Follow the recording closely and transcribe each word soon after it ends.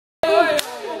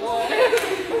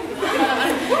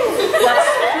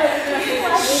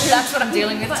that's what I'm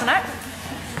dealing with tonight.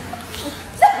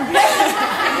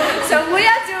 So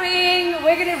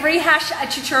we're going to rehash a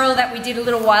tutorial that we did a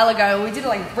little while ago. We did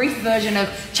a brief version of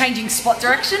changing spot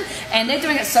direction, and they're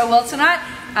doing it so well tonight.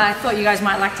 I thought you guys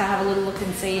might like to have a little look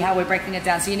and see how we're breaking it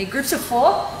down. So you need groups of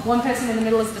 4. One person in the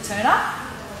middle is the turner.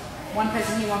 One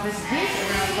person here, one person here. So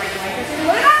we're going to break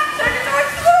away.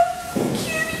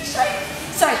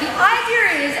 So the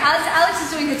idea is, as Alex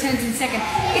is doing the turns in second,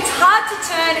 it's hard to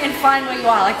turn and find where you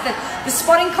are. Like the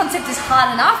spotting concept is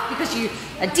hard enough because you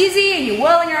are dizzy and you're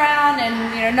whirling around,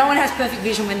 and no one has perfect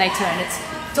vision when they turn.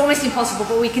 It's almost impossible,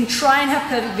 but we can try and have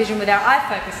perfect vision with our eye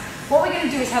focus. What we're going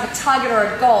to do is have a target or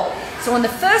a goal. So when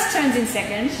the first turn's in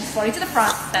second, she's spotting to the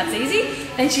front, that's easy.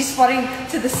 Then she's spotting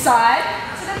to the side,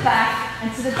 to the back,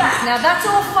 and to the back. Now that's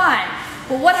all fine,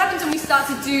 but what happens when we start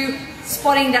to do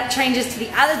spotting that changes to the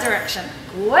other direction?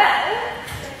 Well,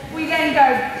 we then go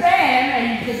bam,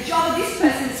 and the job of this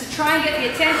person is to try and get the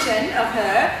attention of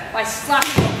her by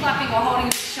slapping or clapping or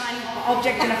holding a shiny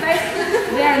object in her face,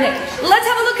 there and there. Let's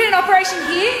have a look at an operation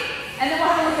here, and then we'll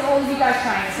have a look at all of you guys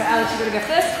trying it. So Alex, you're going to go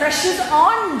first. Pressure's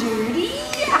on, dude.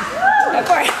 Yeah. Go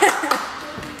for it.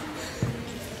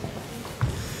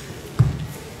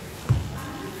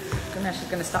 Now she's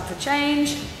going to start to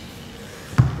change.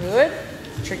 Good.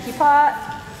 Tricky part.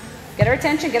 Get her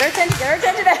attention, get her attention, get her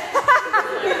attention.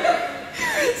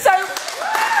 So,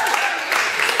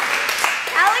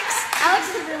 Alex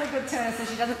is a really good turner, so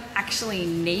she doesn't actually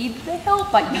need the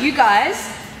help, but you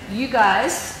guys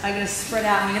are going to spread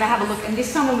out, and we're going to have a look, and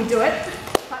this time when we do it,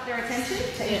 clap their attention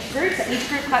to each group,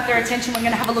 clap their attention. We're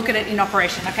going to have a look at it in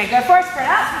operation. Okay, go for it, spread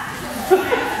out.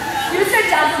 You're so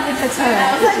dazzled with the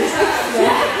turn.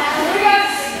 Here we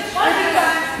go.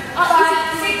 5,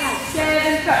 6,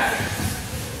 7, go.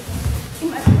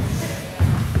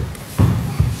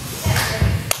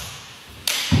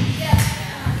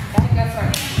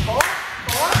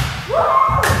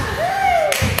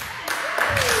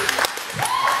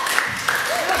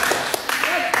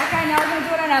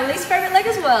 Our least favorite leg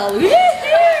as well.